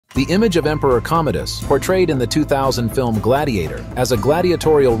The image of Emperor Commodus, portrayed in the 2000 film Gladiator, as a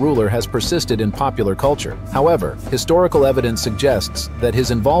gladiatorial ruler has persisted in popular culture. However, historical evidence suggests that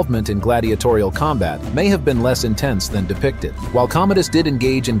his involvement in gladiatorial combat may have been less intense than depicted. While Commodus did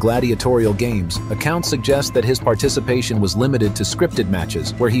engage in gladiatorial games, accounts suggest that his participation was limited to scripted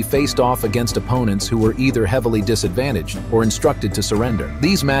matches where he faced off against opponents who were either heavily disadvantaged or instructed to surrender.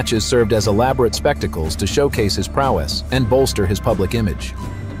 These matches served as elaborate spectacles to showcase his prowess and bolster his public image.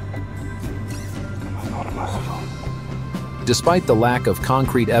 Despite the lack of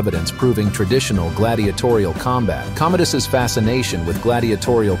concrete evidence proving traditional gladiatorial combat, Commodus's fascination with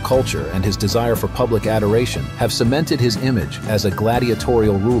gladiatorial culture and his desire for public adoration have cemented his image as a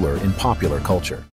gladiatorial ruler in popular culture.